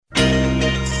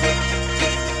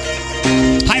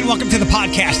welcome to the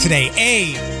podcast today.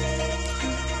 A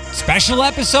special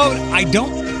episode.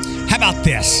 How about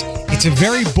this? It's a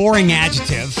very boring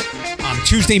adjective.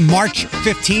 Tuesday, March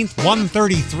 15th,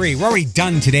 1:33. We're already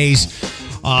done today's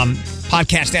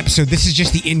podcast episode. This is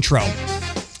just the intro.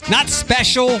 Not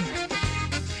special.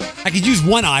 I could use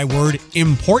one I word.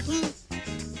 Important.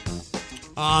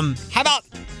 How about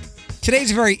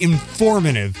today's a very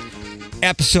informative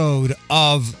episode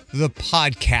of the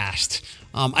podcast.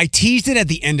 I teased it at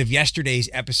the end of yesterday's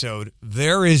episode.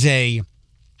 There is a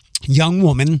young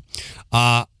woman,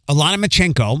 Alana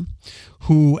Machenko,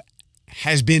 who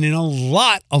has been in a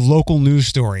lot of local news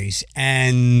stories.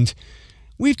 And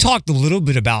we've talked a little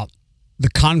bit about the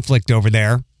conflict over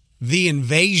there, the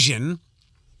invasion.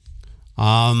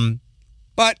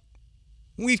 But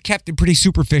we've kept it pretty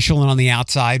superficial and on the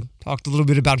outside. Talked a little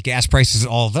bit about gas prices,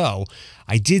 although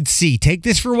I did see, take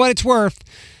this for what it's worth,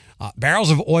 barrels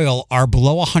of oil are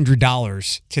below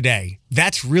 $100 today.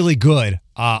 That's really good.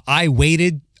 I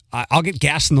waited. I'll get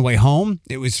gas on the way home.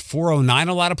 It was $4.09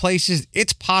 a lot of places.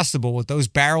 It's possible with those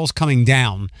barrels coming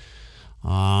down,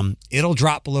 it'll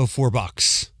drop below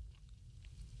 $4.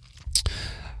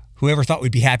 Whoever thought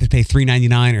we'd be happy to pay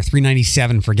 $3.99 or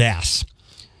 $3.97 for gas.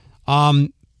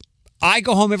 I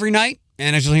go home every night,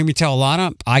 and as you'll hear me tell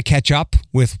Alana, I catch up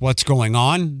with what's going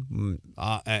on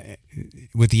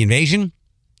with the invasion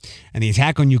and the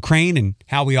attack on Ukraine and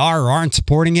how we are or aren't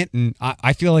supporting it. And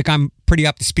I feel like I'm pretty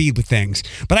up to speed with things.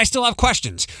 But I still have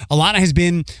questions. Alana has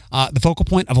been the focal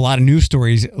point of a lot of news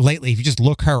stories lately. If you just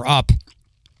look her up,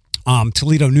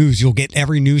 Toledo News, you'll get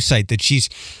every news site that she's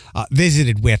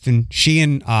visited with. And she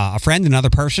and a friend, another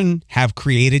person, have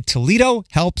created Toledo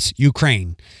Helps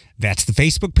Ukraine. That's the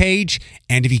Facebook page.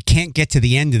 And if you can't get to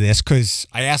the end of this, because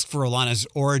I asked for Alana's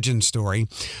origin story,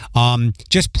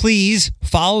 just please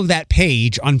follow that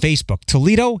page on Facebook,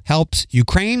 Toledo Helps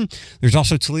Ukraine. There's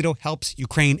also Toledo Helps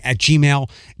Ukraine at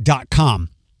gmail.com.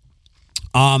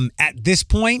 At this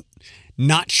point,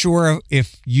 not sure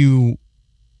if the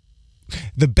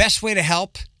best way to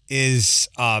help is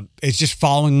just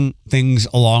following things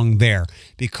along there,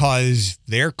 because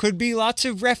there could be lots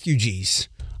of refugees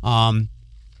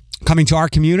coming to our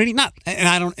community.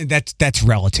 That's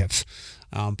relative.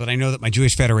 But I know that my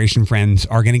Jewish Federation friends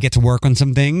are going to get to work on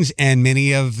some things, and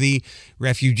many of the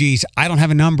refugees, I don't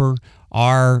have a number,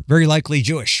 are very likely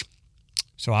Jewish.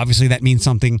 So obviously that means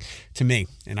something to me.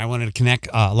 And I wanted to connect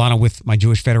Alana with my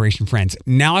Jewish Federation friends.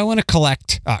 Now I want to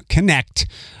connect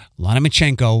Alana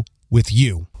Machenko with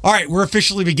you. All right, we're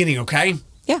officially beginning, okay?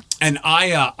 Yeah. And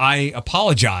I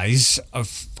apologize.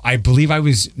 I believe I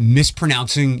was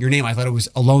mispronouncing your name. I thought it was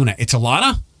Alona. It's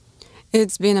Alana?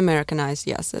 It's been Americanized,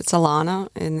 yes. It's Alana.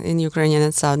 In Ukrainian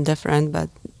it sounds different, but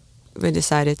we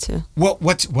decided to.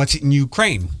 What's in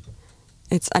Ukraine?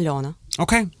 It's Alona.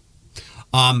 Okay.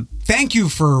 Thank you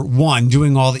for, one,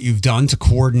 doing all that you've done to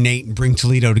coordinate and bring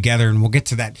Toledo together, and we'll get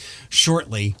to that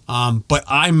shortly. But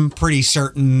I'm pretty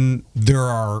certain there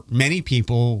are many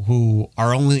people who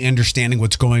are only understanding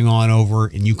what's going on over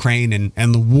in Ukraine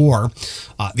and the war,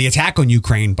 the attack on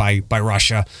Ukraine by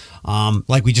Russia,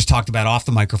 like we just talked about off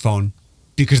the microphone,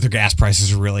 because their gas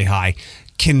prices are really high.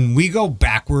 Can we go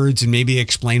backwards and maybe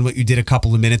explain what you did a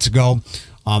couple of minutes ago?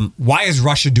 Why is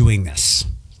Russia doing this?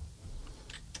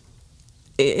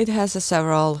 It has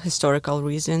several historical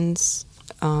reasons,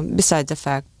 besides the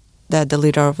fact that the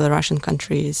leader of the Russian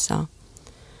country is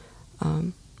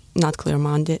not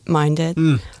clear-minded.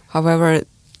 However,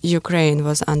 Ukraine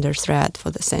was under threat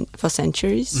for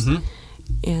centuries. Mm-hmm.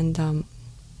 And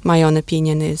my own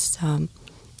opinion is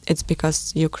it's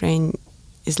because Ukraine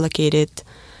is located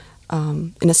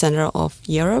in the center of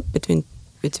Europe, between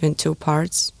two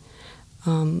parts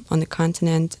on the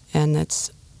continent, and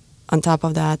it's on top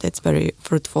of that, it's very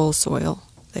fruitful soil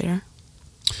there.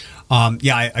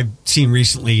 I've seen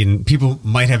recently, and people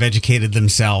might have educated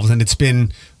themselves, and it's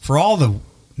been, for all the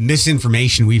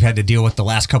misinformation we've had to deal with the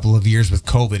last couple of years with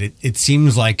COVID, it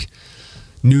seems like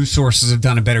news sources have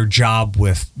done a better job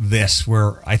with this,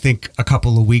 where I think a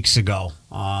couple of weeks ago,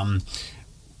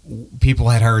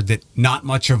 people had heard that not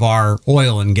much of our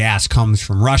oil and gas comes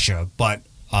from Russia, but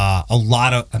a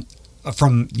lot of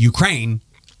from Ukraine,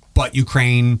 but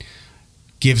Ukraine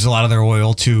gives a lot of their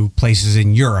oil to places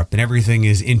in Europe, and everything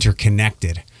is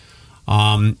interconnected.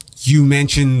 You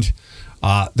mentioned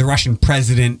the Russian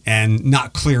president and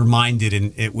not clear-minded,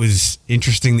 and it was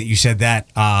interesting that you said that.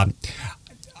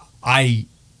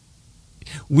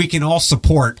 We can all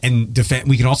support and defend.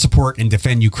 We can all support and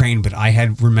defend Ukraine, but I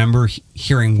remember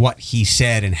hearing what he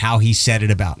said and how he said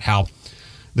it about how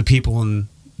the people in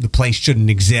the place shouldn't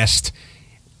exist,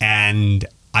 and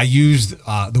I used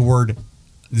the word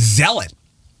zealot.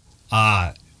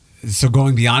 So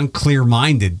going beyond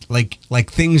clear-minded, like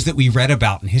things that we read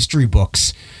about in history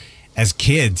books as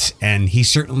kids, and he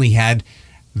certainly had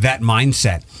that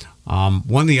mindset.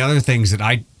 One of the other things that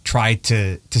I try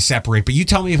to separate, but you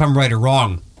tell me if I'm right or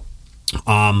wrong,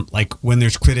 like when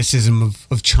there's criticism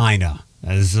of China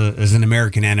as an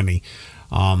American enemy,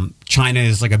 China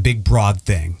is like a big broad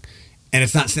thing. And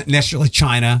it's not necessarily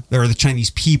China or the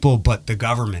Chinese people, but the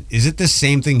government. Is it the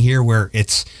same thing here where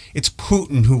it's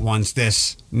Putin who wants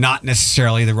this, not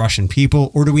necessarily the Russian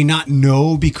people? Or do we not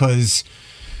know because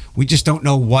we just don't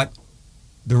know what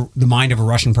the mind of a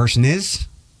Russian person is?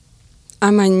 I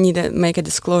might need to make a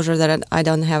disclosure that I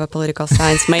don't have a political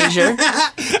science major.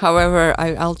 However,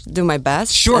 I'll do my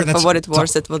best. Sure. For what it's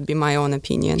worth, it would be my own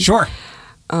opinion. Sure.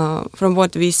 From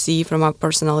what we see from our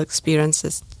personal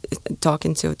experiences,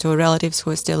 talking to relatives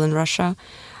who are still in Russia,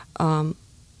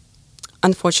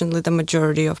 unfortunately, the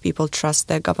majority of people trust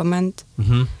their government.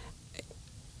 Mm-hmm.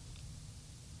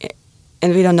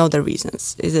 And we don't know the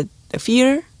reasons. Is it a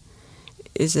fear?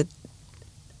 Is it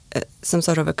some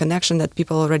sort of a connection that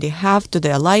people already have to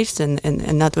their lives and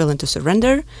not willing to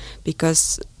surrender?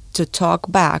 Because to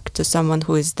talk back to someone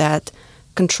who is that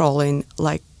controlling,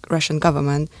 like Russian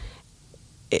government,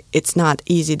 it's not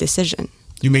easy decision.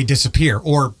 You may disappear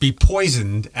or be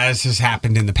poisoned, as has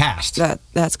happened in the past.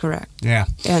 That's correct. Yeah.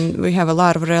 And we have a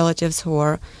lot of relatives who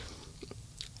are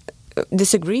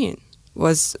disagreeing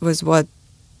with what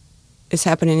is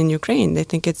happening in Ukraine. They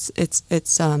think it's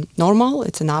normal,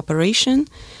 it's an operation,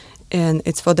 and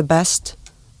it's for the best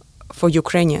for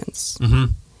Ukrainians. Mm-hmm.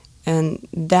 And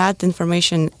that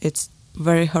information, it's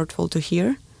very hurtful to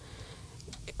hear.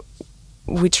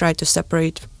 We try to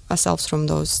separate ourselves from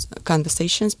those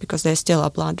conversations because they're still our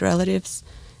blood relatives,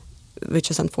 which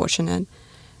is unfortunate,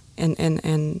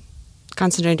 and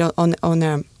concentrate on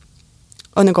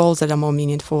the goals that are more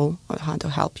meaningful, on how to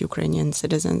help Ukrainian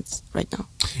citizens right now.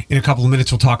 In a couple of minutes,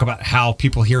 we'll talk about how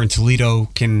people here in Toledo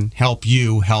can help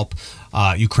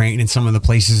Ukraine and some of the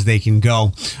places they can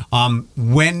go.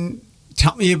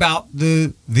 Tell me about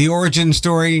the origin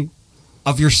story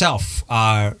of yourself.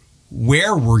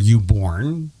 Where were you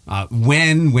born?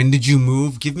 When did you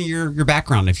move? Give me your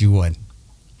background, if you would.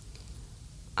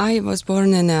 I was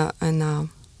born in a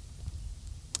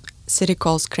city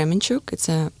called Kremenchuk. It's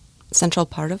a central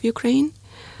part of Ukraine.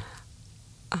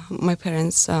 My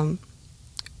parents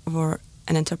were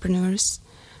entrepreneurs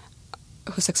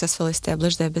who successfully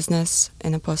established their business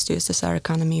in a post-USSR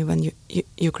economy when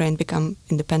Ukraine became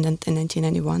independent in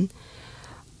 1991.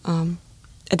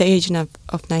 At the age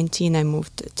of 19, I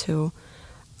moved to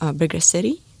a bigger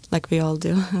city, like we all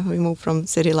do. We moved from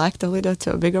city like Toledo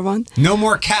to a bigger one. No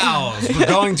more cows. We're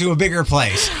going to a bigger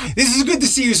place. This is good to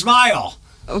see you smile.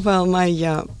 Well,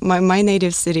 my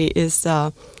native city is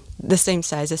the same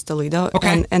size as Toledo.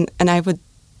 Okay. And I would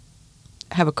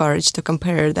have a courage to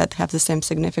compare that, have the same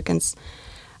significance,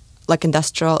 like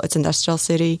it's industrial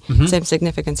city, mm-hmm. same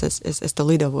significance as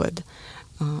Toledo would.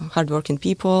 Hardworking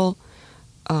people,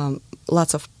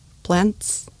 lots of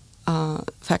plants,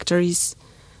 factories,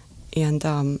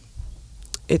 and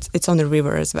it's on the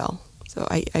river as well. So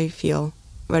I feel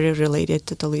very related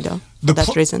to Toledo for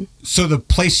that reason. So the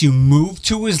place you moved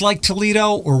to is like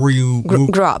Toledo, or were you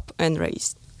grew up and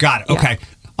raised? Got it. Yeah. Okay.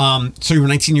 So you were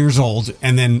 19 years old,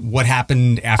 and then what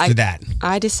happened after that?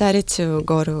 I decided to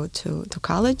go to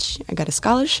college. I got a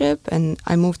scholarship, and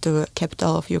I moved to the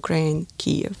capital of Ukraine,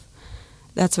 Kyiv.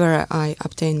 That's where I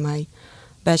obtained my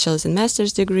bachelor's and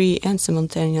master's degree and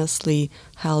simultaneously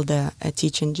held a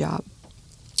teaching job.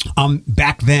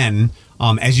 Back then,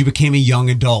 as you became a young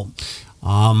adult,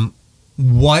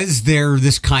 was there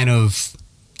this kind of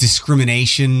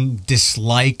discrimination,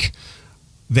 dislike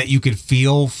that you could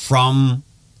feel from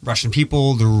Russian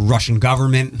people, the Russian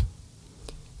government?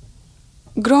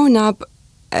 Growing up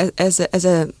as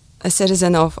a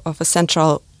citizen of a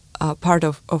central part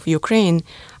of Ukraine,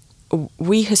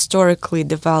 we historically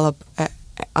developed our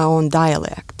own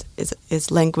dialect.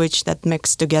 It's language that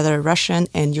mixed together Russian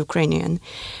and Ukrainian.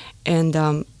 And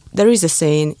there is a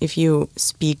saying, if you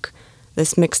speak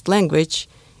this mixed language,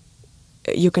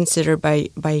 you consider by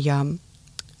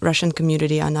Russian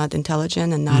community are not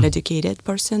intelligent and not educated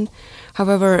person.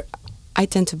 However, I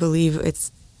tend to believe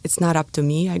it's not up to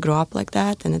me. I grew up like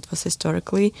that, and it was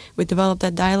historically we developed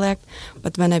that dialect.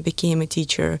 But when I became a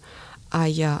teacher,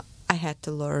 I had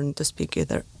to learn to speak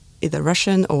either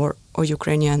Russian or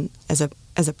Ukrainian as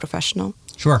a professional.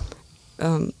 Sure.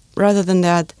 Rather than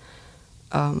that,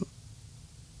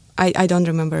 I don't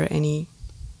remember any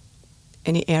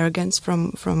arrogance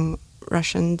from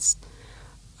Russians.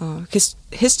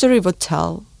 History would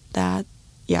tell that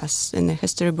yes, in the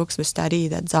history books we study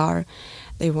that Tsar,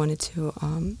 they wanted to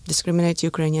discriminate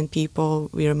Ukrainian people.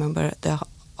 We remember the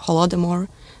Holodomor,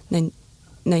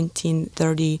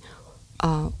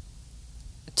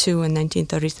 1932 and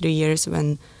 1933 years when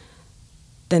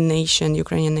the nation,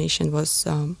 Ukrainian nation, was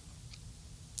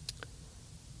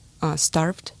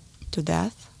starved to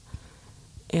death,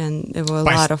 and there were a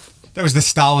lot of. That was the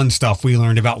Stalin stuff we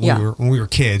learned about when we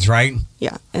were kids, right?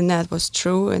 Yeah, and that was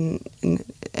true, and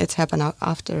it's happened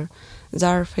after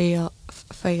Tsar fail.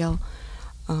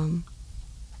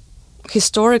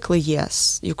 Historically, yes,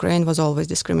 Ukraine was always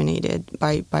discriminated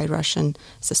by Russian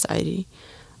society.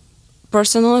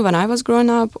 Personally, when I was growing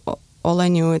up, all I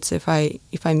knew is if I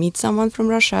meet someone from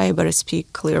Russia, I better speak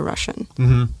clear Russian.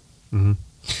 Mm-hmm. Mm-hmm.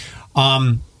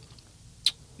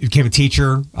 You became a teacher,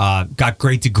 got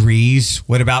great degrees.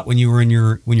 What about when you were in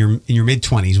your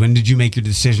mid-20s? When did you make your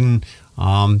decision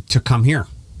to come here?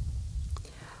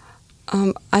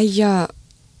 I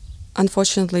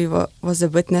unfortunately was a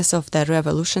witness of the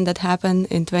revolution that happened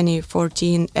in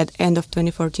 2014, at end of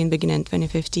 2014, beginning in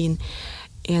 2015,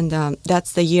 and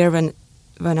that's the year when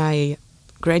I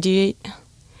graduate.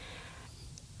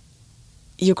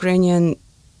 Ukrainian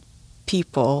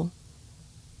people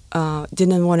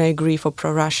didn't want to agree for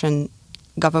pro-Russian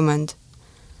government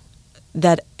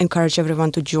that encouraged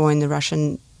everyone to join the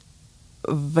Russian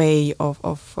way of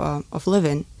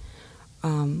living.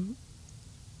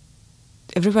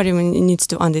 Everybody needs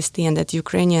to understand that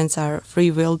Ukrainians are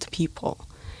free-willed people.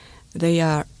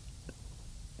 They're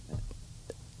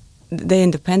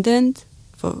independent.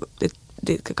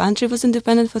 The country was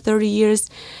independent for 30 years,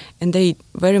 and they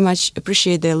very much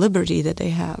appreciate the liberty that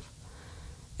they have.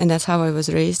 And that's how I was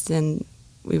raised, and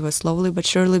we were slowly but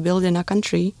surely building a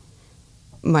country.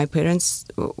 My parents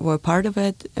were part of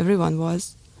it. Everyone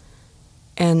was.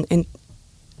 And in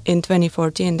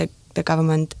 2014, the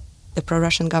government, the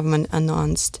pro-Russian government,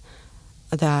 announced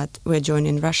that we're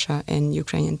joining Russia, and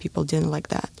Ukrainian people didn't like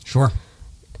that. Sure.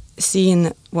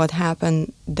 Seeing what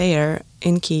happened there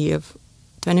in Kyiv,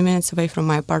 20 minutes away from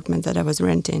my apartment that I was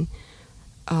renting,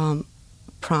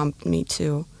 prompted me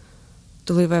to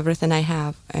leave everything I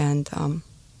have and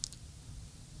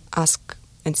ask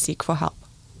and seek for help.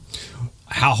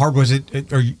 How hard was it?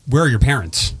 Where are your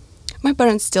parents? My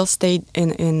parents still stayed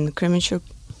in Kremenchuk,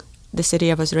 the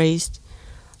city I was raised.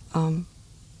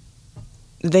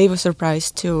 They were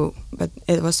surprised too, but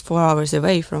it was 4 hours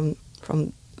away from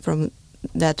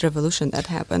that revolution that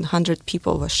happened. 100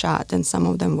 people were shot, and some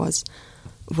of them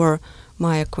were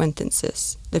my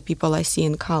acquaintances, the people I see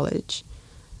in college.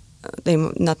 They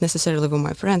not necessarily were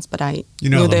my friends, but I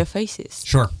knew their faces.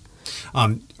 Sure.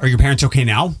 Are your parents okay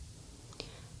now?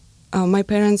 My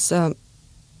parents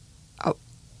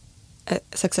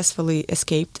successfully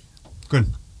escaped. Good.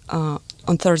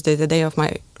 On Thursday, the day of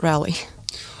my rally.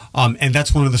 And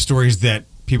that's one of the stories that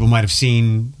people might have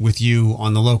seen with you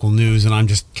on the local news, and I'm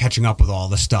just catching up with all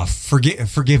this stuff.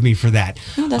 Forgive me for that.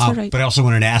 No, that's all right. But I also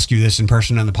wanted to ask you this in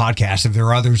person on the podcast, if there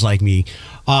are others like me.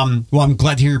 Well, I'm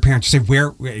glad to hear your parents say.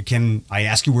 Where can I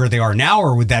ask you where they are now,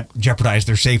 or would that jeopardize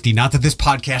their safety? Not that this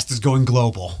podcast is going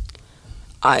global.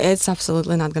 It's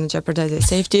absolutely not going to jeopardize their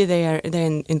safety. They're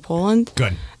in Poland.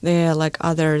 Good. They are like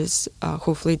others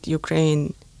who fled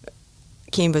Ukraine,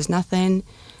 came with nothing.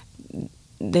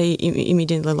 They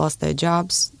immediately lost their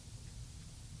jobs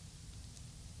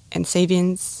and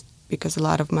savings because a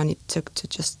lot of money took to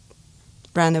just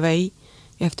run away.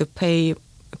 You have to pay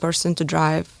a person to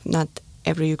drive. Not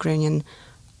every Ukrainian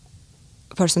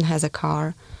person has a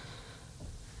car.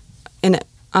 And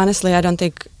honestly, I don't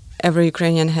think every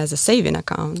Ukrainian has a saving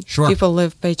account. Sure. People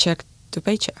live paycheck to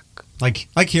paycheck. Like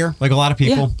here, like a lot of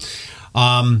people.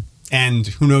 Yeah. And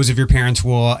who knows if your parents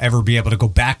will ever be able to go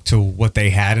back to what they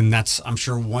had. And that's, I'm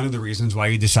sure, one of the reasons why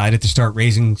you decided to start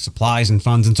raising supplies and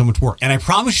funds and so much work. And I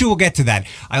promise you we'll get to that.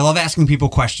 I love asking people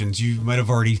questions. You might have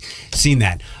already seen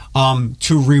that.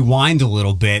 To rewind a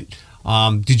little bit,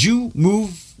 did you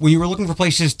move, when you were looking for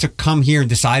places to come here and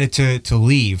decided to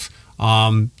leave,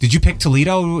 did you pick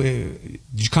Toledo? Did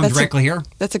you come directly here?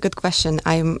 That's a good question.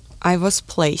 I was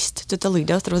placed to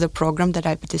Toledo through the program that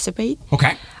I participate.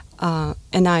 Okay.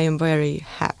 And I am very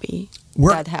happy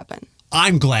that happened.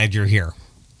 I'm glad you're here.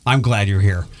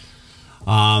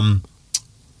 Tell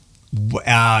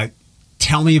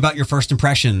me about your first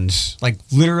impressions. Like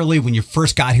literally when you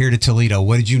first got here to Toledo,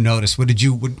 what did you notice? What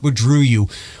drew you?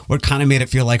 What kind of made it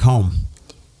feel like home?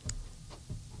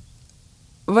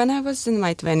 When I was in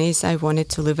my 20s, I wanted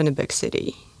to live in a big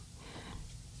city.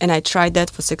 And I tried that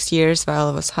for 6 years while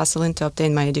I was hustling to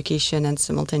obtain my education and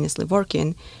simultaneously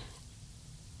working.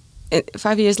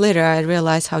 5 years later, I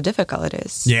realized how difficult it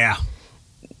is. Yeah.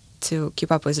 to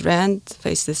keep up with rent,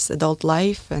 face this adult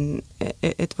life, and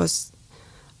it was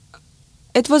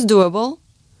doable.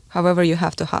 However, you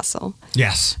have to hustle.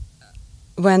 Yes.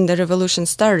 When the revolution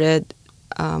started,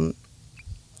 the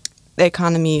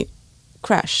economy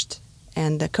crashed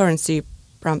and the currency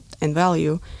plumped in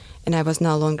value, and I was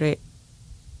no longer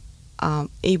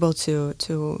able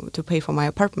to pay for my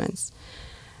apartments.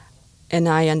 And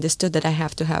I understood that I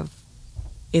have to have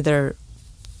either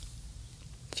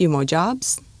a few more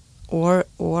jobs or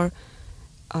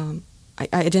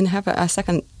I didn't have a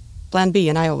second plan B,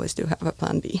 and I always do have a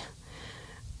plan B.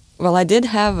 Well, I did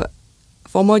have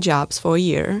 4 more jobs for a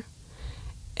year,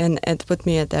 and it put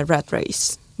me at the rat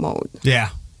race mode. Yeah.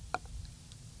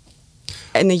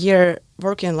 In a year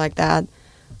working like that,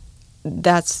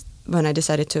 that's when I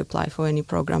decided to apply for any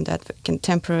program that can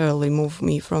temporarily move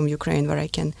me from Ukraine, where I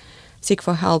can seek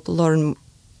for help, learn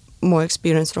more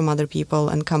experience from other people,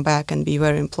 and come back and be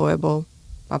very employable,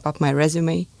 pop up my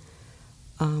resume.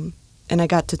 And I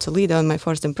got to Toledo, and my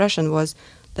first impression was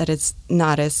that it's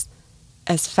not as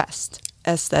fast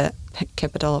as the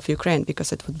capital of Ukraine,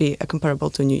 because it would be comparable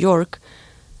to New York,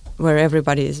 where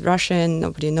everybody is Russian,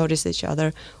 nobody notices each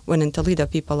other. When in Toledo,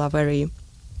 people are very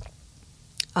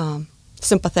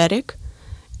sympathetic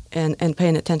and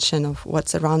paying attention of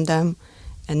what's around them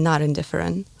and not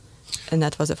indifferent. And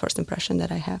that was the first impression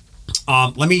that I have.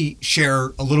 Let me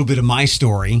share a little bit of my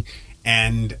story,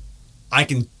 and I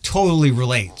can totally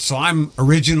relate. So I'm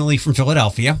originally from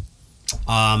Philadelphia.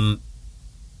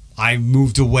 I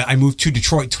moved to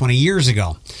Detroit 20 years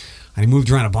ago. I moved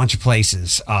around a bunch of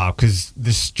places because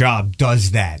this job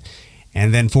does that.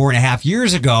 And then 4.5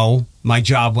 years ago, my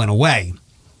job went away.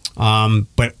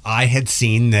 But I had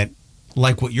seen that,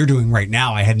 like what you're doing right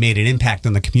now, I had made an impact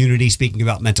on the community, speaking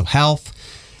about mental health,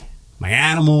 my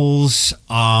animals,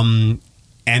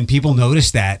 and people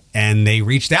noticed that, and they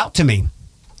reached out to me.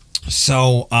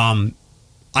 So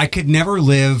I could never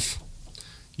live.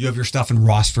 You have your stuff in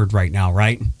Rossford right now,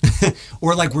 right?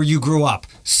 Or like where you grew up.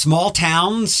 Small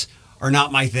towns are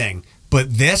not my thing.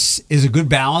 But this is a good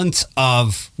balance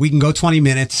of, we can go 20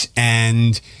 minutes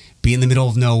and be in the middle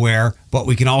of nowhere, but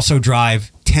we can also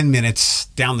drive 10 minutes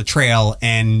down the trail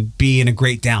and be in a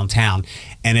great downtown.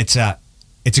 And it's a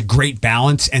great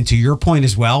balance. And to your point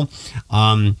as well,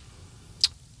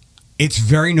 it's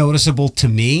very noticeable to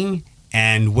me.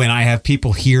 And when I have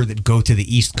people here that go to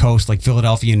the East Coast, like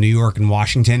Philadelphia, New York, and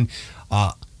Washington,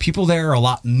 people there are a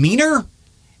lot meaner,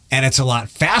 and it's a lot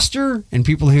faster, and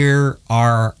people here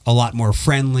are a lot more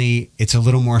friendly. It's a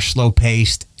little more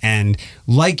slow-paced, and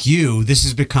like you, this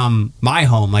has become my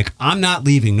home. Like, I'm not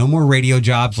leaving. No more radio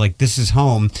jobs. Like, this is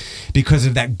home because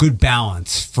of that good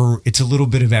balance. It's a little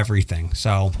bit of everything.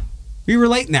 So we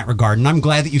relate in that regard, and I'm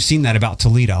glad that you've seen that about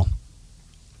Toledo.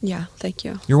 Yeah, thank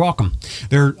you. You're welcome.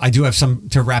 I do have some,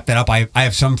 to wrap that up, I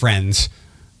have some friends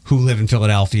who live in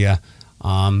Philadelphia.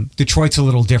 Detroit's a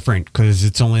little different because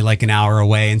it's only like an hour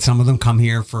away, and some of them come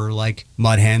here for like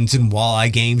mud hens and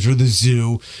walleye games or the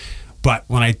zoo. But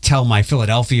when I tell my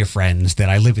Philadelphia friends that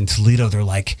I live in Toledo, they're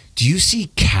like, "Do you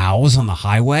see cows on the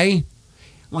highway?"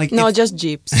 I'm like, no, just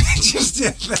Jeeps.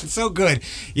 That's so good.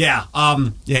 Yeah.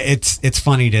 It's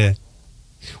funny to,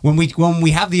 when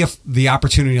we have the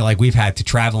opportunity like we've had to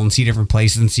travel and see different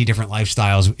places and see different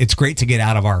lifestyles, it's great to get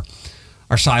out of our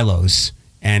silos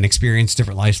and experience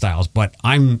different lifestyles. But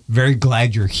I'm very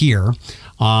glad you're here.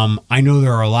 I know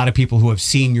there are a lot of people who have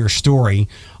seen your story.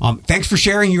 Thanks for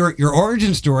sharing your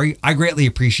origin story. I greatly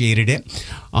appreciated it.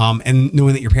 And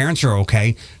knowing that your parents are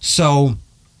okay. So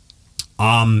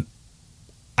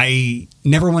I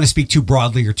never want to speak too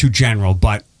broadly or too general,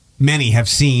 but many have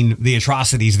seen the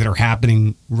atrocities that are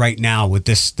happening right now with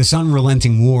this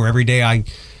unrelenting war. Every day I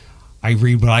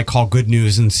read what I call good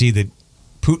news and see that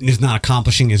Putin is not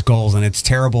accomplishing his goals, and it's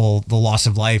terrible, the loss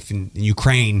of life in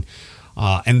Ukraine.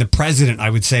 And the president,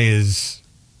 I would say, is,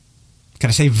 can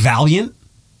I say valiant?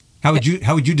 How would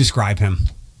you describe him?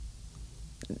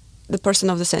 The person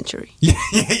of the century.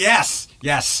 Yes.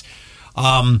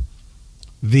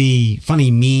 The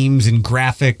funny memes and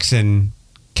graphics and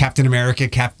Captain America,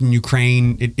 Captain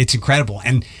Ukraine, it's incredible.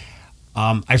 And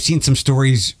I've seen some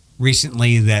stories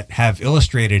recently that have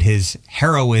illustrated his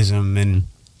heroism and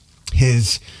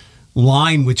his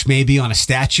line, which may be on a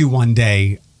statue one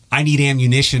day, "I need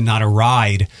ammunition, not a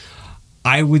ride."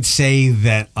 I would say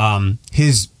that I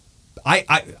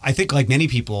think, like many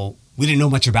people, we didn't know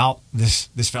much about this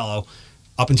fellow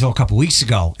up until a couple weeks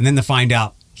ago. And then to find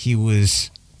out he was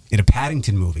in a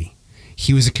Paddington movie.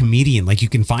 He was a comedian. Like, you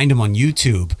can find him on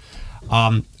YouTube.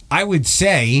 I would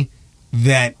say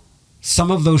that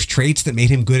some of those traits that made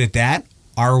him good at that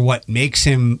are what makes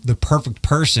him the perfect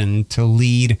person to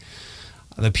lead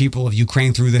the people of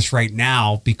Ukraine through this right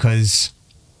now because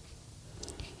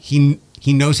he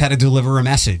knows how to deliver a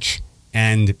message.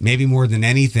 And maybe more than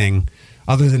anything,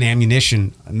 other than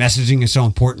ammunition, messaging is so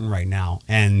important right now.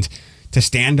 And to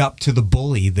stand up to the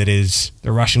bully that is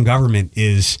the Russian government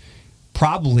is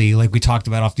probably, like we talked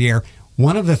about off the air,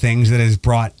 one of the things that has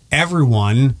brought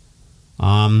everyone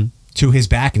to his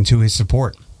back and to his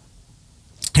support.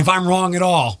 If I'm wrong at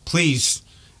all, please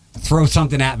throw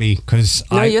something at me because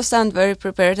No, you sound very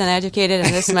prepared and educated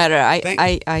in this matter.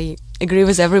 I agree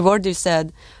with every word you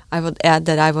said. I would add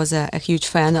that I was a huge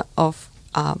fan of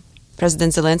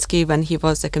President Zelensky when he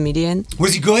was a comedian.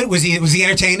 Was he good? Was he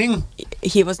entertaining?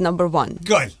 He was number one.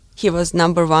 Good. He was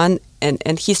number one,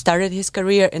 and he started his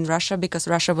career in Russia because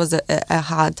Russia was a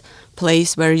hot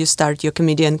place where you start your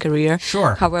comedian career.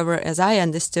 Sure. However, as I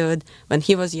understood, when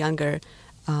he was younger,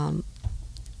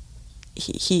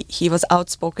 he was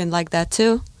outspoken like that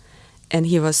too, and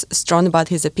he was strong about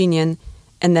his opinion,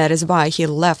 and that is why he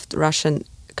left Russian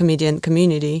comedian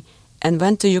community and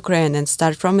went to Ukraine and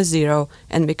started from a zero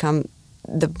and become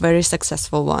the very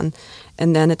successful one.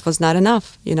 And then it was not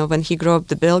enough. You know, when he grew up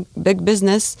the big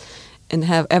business and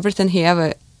have everything he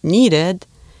ever needed,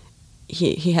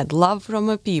 he had love from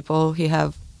the people, he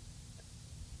have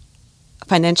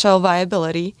financial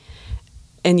viability,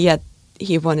 and yet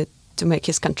he wanted to make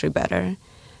his country better.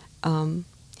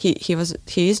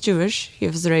 He is Jewish. He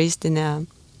was raised in a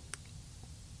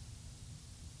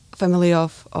family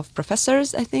of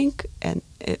professors, I think, and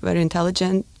very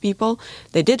intelligent people.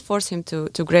 They did force him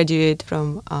to graduate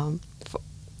from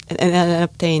and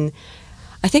obtain,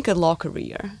 I think, a law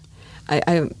career.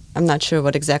 I'm not sure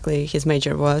what exactly his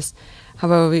major was.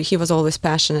 However, he was always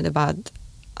passionate about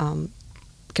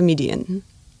comedian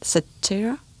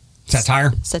satire.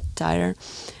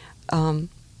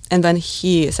 And when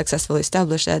he successfully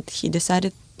established that, he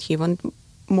decided he wanted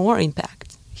more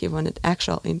impact. He wanted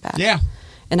actual impact. Yeah.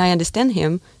 And I understand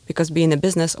him because being a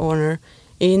business owner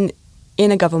in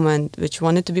a government which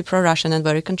wanted to be pro-Russian and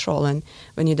very controlling,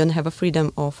 when you don't have a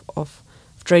freedom of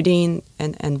trading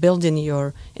and building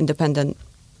your independent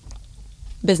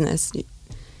business,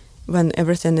 when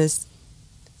everything is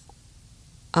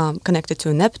connected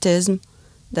to nepotism,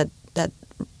 that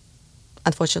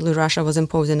unfortunately Russia was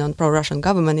imposing on pro-Russian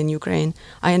government in Ukraine,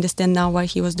 I understand now why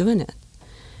he was doing it.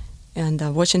 And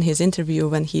watching his interview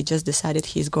when he just decided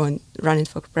he's running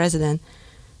for president,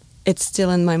 it's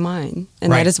still in my mind.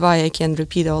 And Right. that is why I can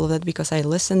repeat all of that, because I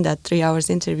listened that 3 hours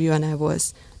interview and I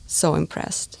was so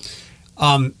impressed.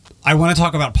 I want to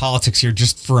talk about politics here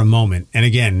just for a moment. And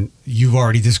again, you've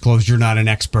already disclosed you're not an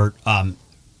expert.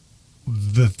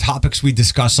 The topics we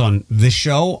discuss on this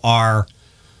show are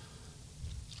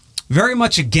very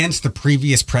much against the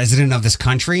previous president of this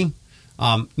country.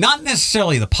 Not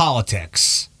necessarily the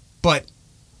politics, but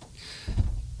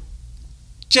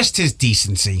just his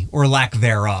decency or lack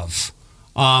thereof.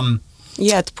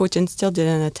 Yet Putin still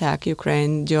didn't attack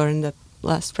Ukraine during the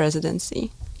last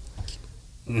presidency.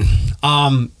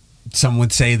 Some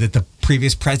would say that the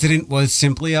previous president was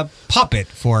simply a puppet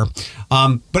for,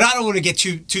 but I don't want to get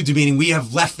too demeaning. We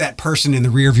have left that person in the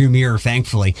rearview mirror,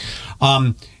 thankfully.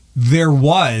 There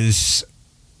was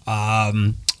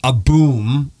a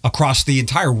boom across the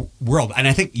entire world, and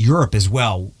I think Europe as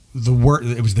well.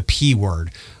 It was the P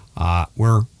word,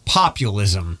 where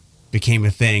populism became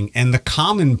a thing, and the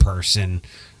common person,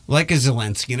 like a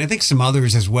Zelensky, and I think some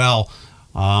others as well,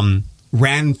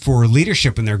 ran for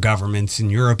leadership in their governments in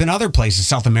Europe and other places,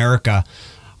 South America.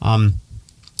 And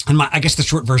I guess the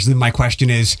short version of my question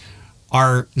is,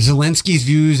 are Zelensky's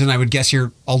views, and I would guess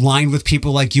you're aligned with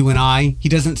people like you and I, he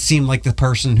doesn't seem like the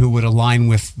person who would align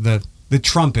with the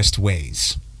Trumpist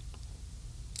ways.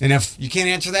 And if you can't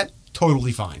answer that,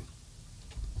 totally fine.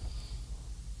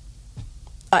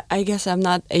 I guess I'm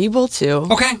not able to.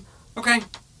 Okay.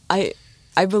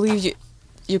 I believe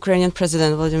Ukrainian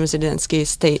President Volodymyr Zelensky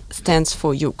stands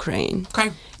for Ukraine.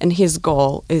 Okay. And his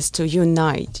goal is to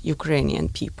unite Ukrainian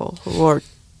people who are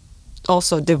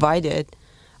also divided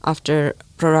after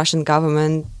pro-Russian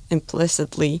government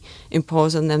implicitly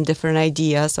impose on them different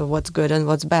ideas of what's good and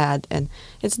what's bad. And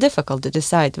it's difficult to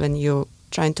decide when you're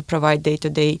trying to provide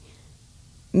day-to-day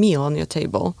meal on your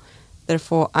table.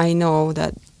 Therefore, I know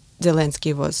that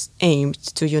Zelensky was aimed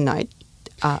to unite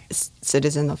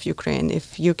citizens of Ukraine.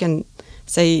 If you can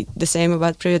say the same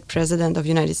about previous president of the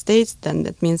United States, then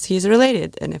that means he's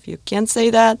related. And if you can't say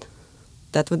that,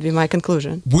 that would be my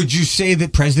conclusion. Would you say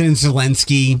that President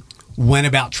Zelensky went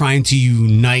about trying to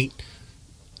unite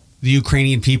the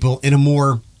Ukrainian people in a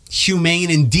more humane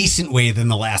and decent way than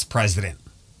the last president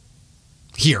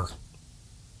here?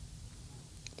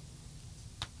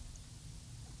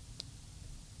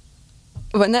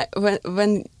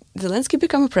 When Zelensky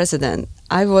became a president,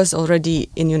 I was already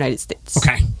in United States.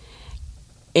 Okay.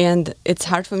 And it's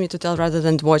hard for me to tell rather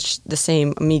than watch the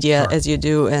same media Sure. as you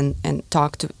do and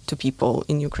talk to people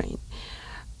in Ukraine.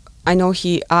 I know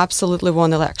he absolutely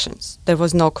won elections. There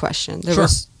was no question. There Sure.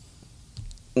 was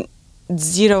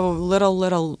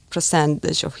little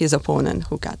percentage of his opponent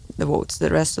who got the votes. The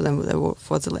rest of them were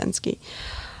for Zelensky.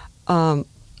 And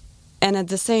at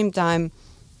the same time,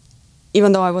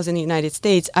 even though I was in the United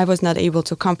States, I was not able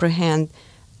to comprehend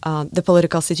the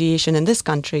political situation in this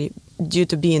country due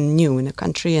to being new in the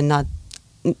country and not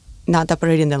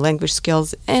operating the language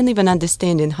skills and even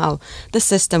understanding how the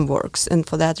system works. And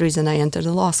for that reason, I entered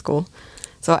the law school.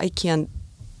 So I can't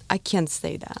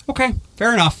say that. Okay,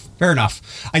 fair enough. Fair enough.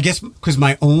 I guess because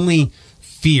my only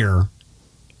fear,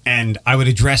 and I would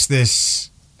address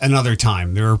this another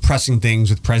time, there are pressing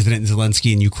things with President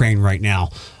Zelensky in Ukraine right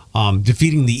now,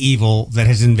 defeating the evil that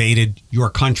has invaded your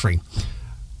country.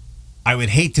 I would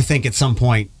hate to think at some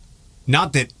point,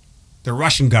 not that the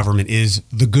Russian government is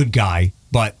the good guy,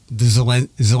 but the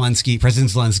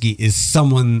President Zelensky is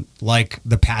someone like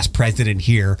the past president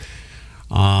here.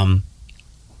 And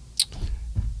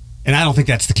I don't think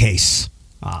that's the case.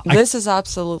 This is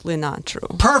absolutely not true.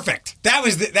 Perfect.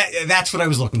 That's what I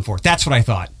was looking for. That's what I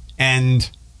thought. And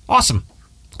awesome.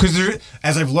 Because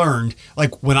as I've learned,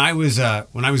 like when I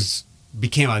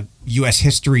became a U.S.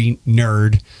 history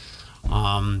nerd,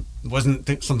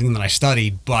 wasn't something that I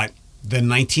studied, but the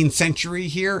 19th century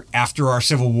here after our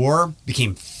Civil War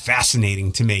became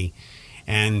fascinating to me.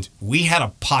 And we had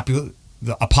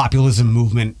a populism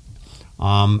movement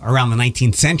around the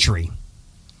 19th century.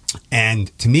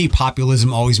 And to me,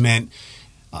 populism always meant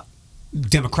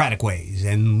democratic ways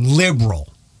and liberal.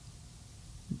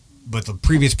 But the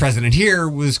previous president here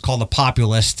was called a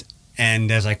populist. And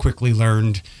as I quickly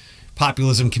learned,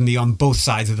 populism can be on both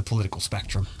sides of the political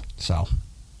spectrum. So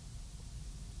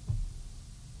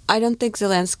I don't think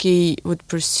Zelensky would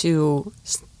pursue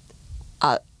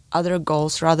other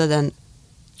goals rather than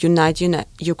unite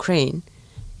Ukraine,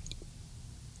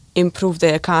 improve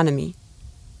the economy,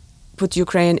 put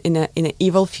Ukraine in an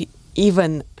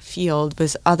even field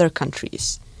with other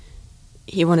countries.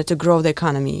 He wanted to grow the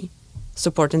economy,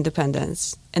 support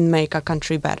independence, and make our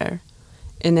country better.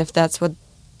 And if that's what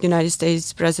the United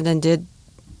States president did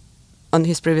on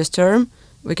his previous term,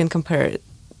 we can compare it.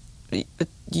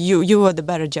 You are the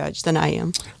better judge than I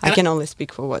am. I can only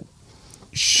speak for what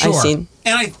I've seen.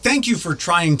 And I thank you for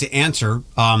trying to answer.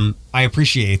 I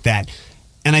appreciate that.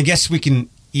 And I guess we can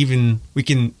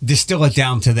distill it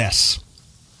down to this.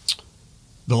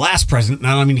 The last president, and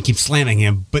I don't mean to keep slamming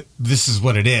him, but this is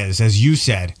what it is. As you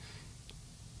said,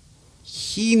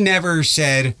 he never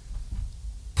said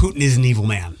Putin is an evil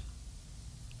man.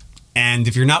 And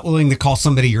if you're not willing to call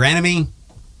somebody your enemy,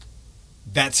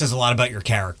 that says a lot about your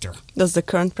character. Does the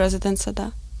current president say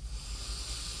that?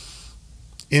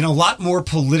 In a lot more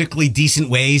politically decent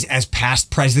ways as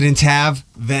past presidents have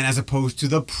than as opposed to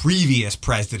the previous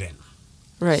president.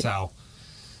 Right. So,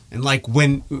 and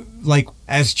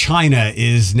as China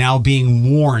is now being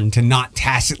warned to not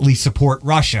tacitly support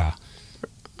Russia.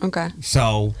 Okay.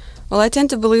 So. Well, I tend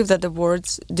to believe that the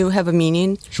words do have a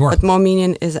meaning. Sure. But more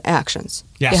meaning is actions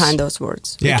behind those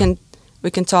words. Yeah. We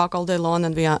can talk all day long,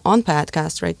 and we are on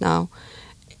podcast right now.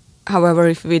 However,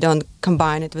 if we don't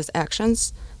combine it with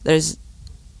actions, there's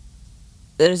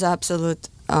absolute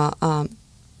no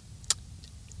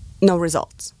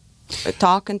results.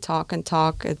 Talk and talk and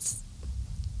talk. It's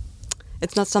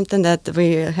not something that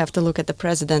we have to look at the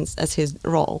president as his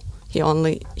role. He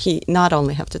not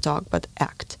only have to talk but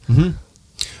act.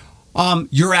 Mm-hmm.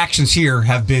 Your actions here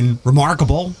have been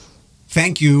remarkable.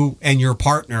 Thank you and your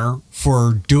partner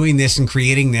for doing this and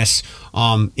creating this.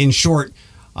 In short,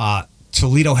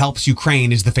 Toledo Helps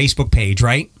Ukraine is the Facebook page,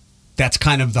 right? That's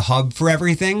kind of the hub for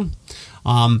everything.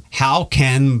 How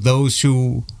can those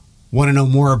who want to know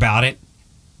more about it,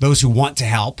 those who want to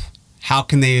help, how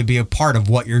can they be a part of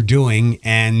what you're doing?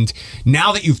 And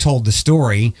now that you've told the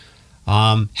story,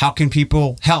 how can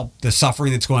people help the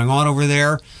suffering that's going on over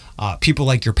there? People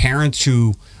like your parents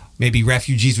who may be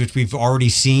refugees, which we've already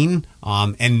seen,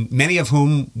 and many of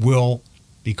whom will,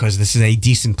 because this is a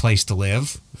decent place to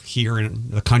live here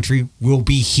in the country, will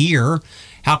be here.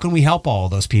 How can we help all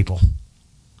of those people?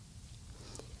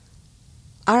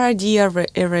 Our idea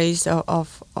raised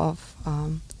of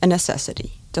a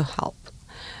necessity to help.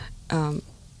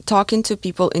 Talking to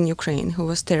people in Ukraine who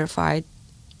was terrified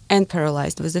and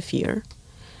paralyzed with the fear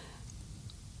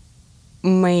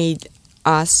made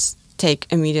us take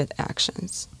immediate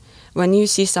actions. When you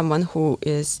see someone who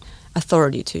is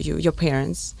authority to you, your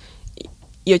parents,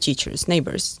 your teachers,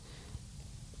 neighbors,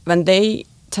 when they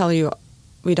tell you,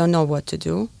 we don't know what to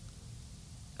do,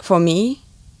 for me,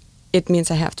 it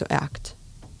means I have to act,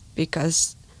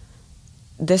 because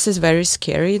this is very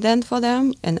scary then for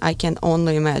them, and I can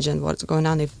only imagine what's going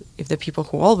on if the people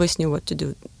who always knew what to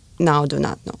do now do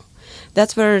not know.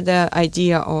 That's where the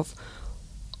idea of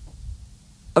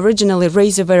originally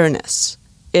raise awareness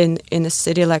in a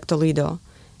city like Toledo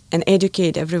and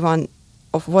educate everyone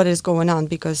of what is going on,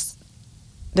 because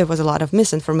there was a lot of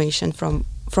misinformation from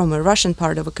a Russian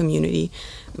part of a community.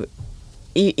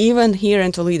 Even here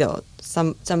in Toledo,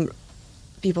 some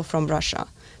people from Russia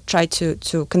try to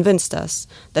convince us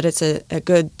that it's a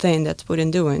good thing that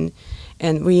Putin doing,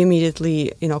 and we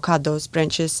immediately cut those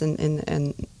branches,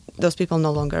 and those people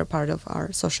no longer are part of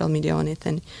our social media or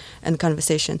anything and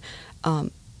conversation.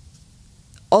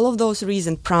 All of those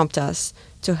reasons prompt us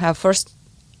to have first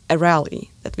a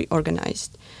rally that we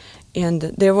organized, and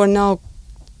there were no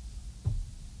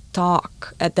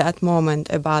talk at that moment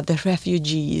about the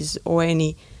refugees or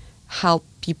any help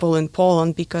people in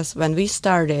Poland, because when we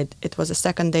started, it was the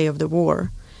second day of the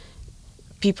war.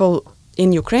 People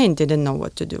in Ukraine didn't know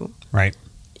what to do. Right.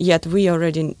 Yet we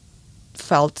already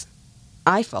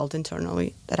I felt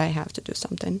internally that I have to do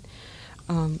something.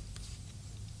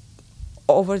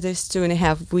 Over these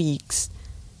 2.5 weeks,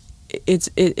 it's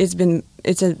been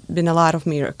a lot of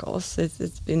miracles.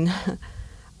 It's been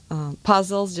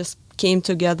puzzles just came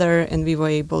together, and we were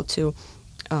able to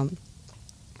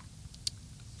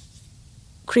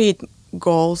create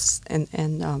goals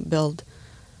and build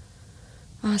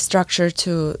structure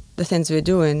to the things we're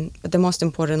doing. But the most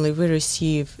importantly, we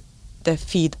receive the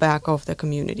feedback of the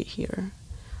community here.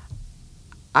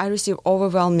 I receive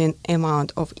overwhelming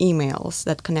amount of emails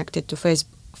that connected to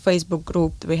Facebook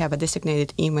group. We have a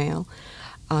designated email,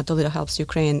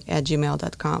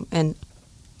 ToledoHelpsUkraine@gmail.com. And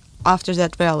after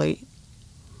that rally,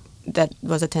 that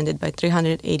was attended by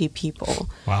 380 people.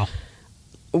 Wow.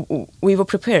 We were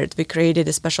prepared. We created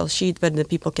a special sheet where the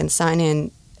people can sign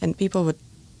in, and people would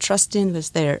trust in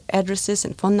with their addresses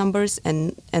and phone numbers,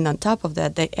 and on top of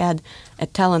that, they add a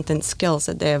talent and skills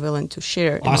that they are willing to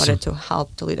share in order to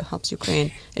help Toledo Helps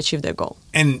Ukraine achieve their goal.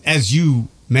 And as you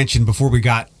mentioned before we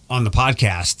got on the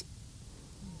podcast,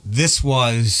 this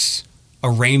was a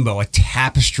rainbow, a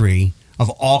tapestry of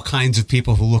all kinds of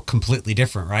people who look completely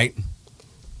different, right?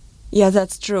 Yeah,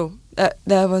 that's true.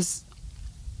 That was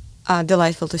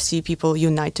delightful to see people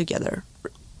unite together,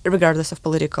 regardless of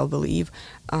political belief,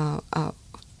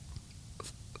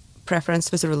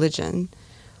 preference with religion,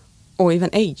 or even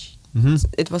age. Mm-hmm.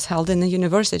 It was held in a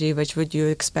university, which would you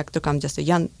expect to come just a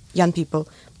young people,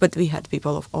 but we had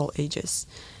people of all ages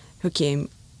who came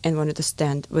and wanted to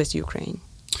stand with Ukraine.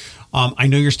 I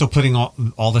know you're still putting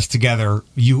all this together.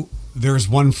 There's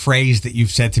one phrase that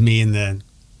you've said to me in the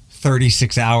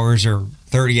 36 hours or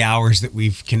 30 hours that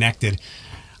we've connected.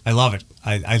 I love it.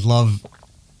 I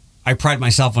pride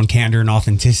myself on candor and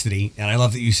authenticity, and I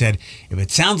love that you said, if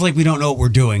it sounds like we don't know what we're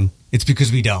doing, it's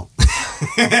because we don't.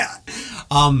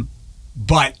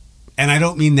 But, and I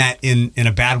don't mean that in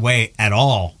a bad way at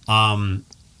all.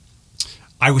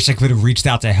 I wish I could have reached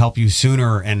out to help you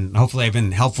sooner, and hopefully I've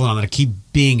been helpful. I'm going to keep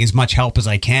being as much help as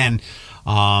I can,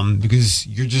 because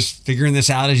you're just figuring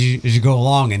this out as you go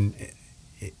along. And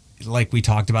like we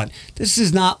talked about, this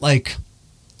is not like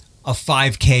a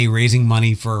 5K raising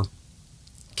money for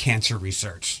cancer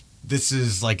research. This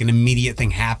is like an immediate thing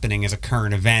happening as a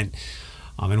current event,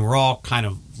 and we're all kind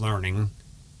of learning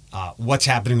what's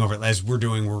happening as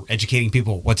we're educating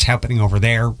people what's happening over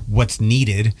there, what's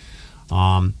needed.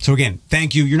 So again,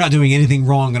 thank you. You're not doing anything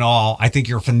wrong at all. I think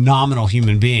you're a phenomenal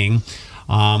human being.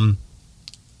 How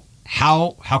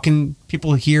can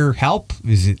people here help?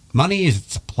 Is it money? Is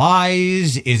it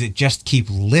supplies? Is it just keep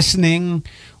listening?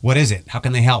 What is it? How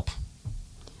can they help?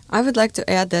 I would like to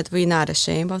add that we're not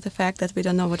ashamed of the fact that we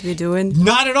don't know what we're doing.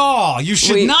 Not at all. You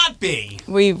should not be.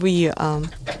 We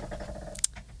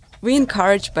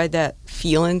encouraged by that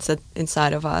feelings that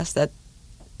inside of us that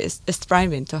is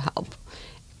striving to help.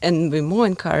 And we're more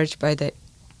encouraged by the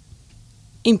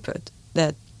input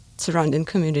that surrounding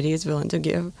community is willing to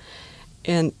give.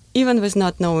 And even with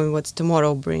not knowing what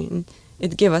tomorrow brings,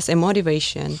 it gives us a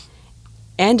motivation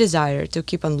and desire to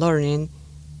keep on learning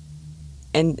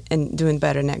and doing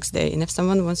better next day. And if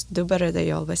someone wants to do better,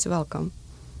 they're always welcome.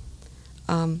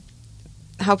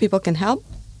 How people can help?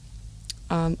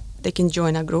 They can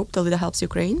join our group, Toledo Helps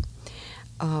Ukraine.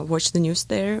 Watch the news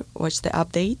there, watch the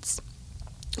updates.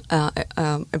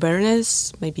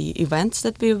 Awareness, maybe events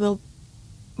that we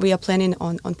are planning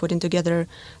on putting together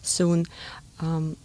soon.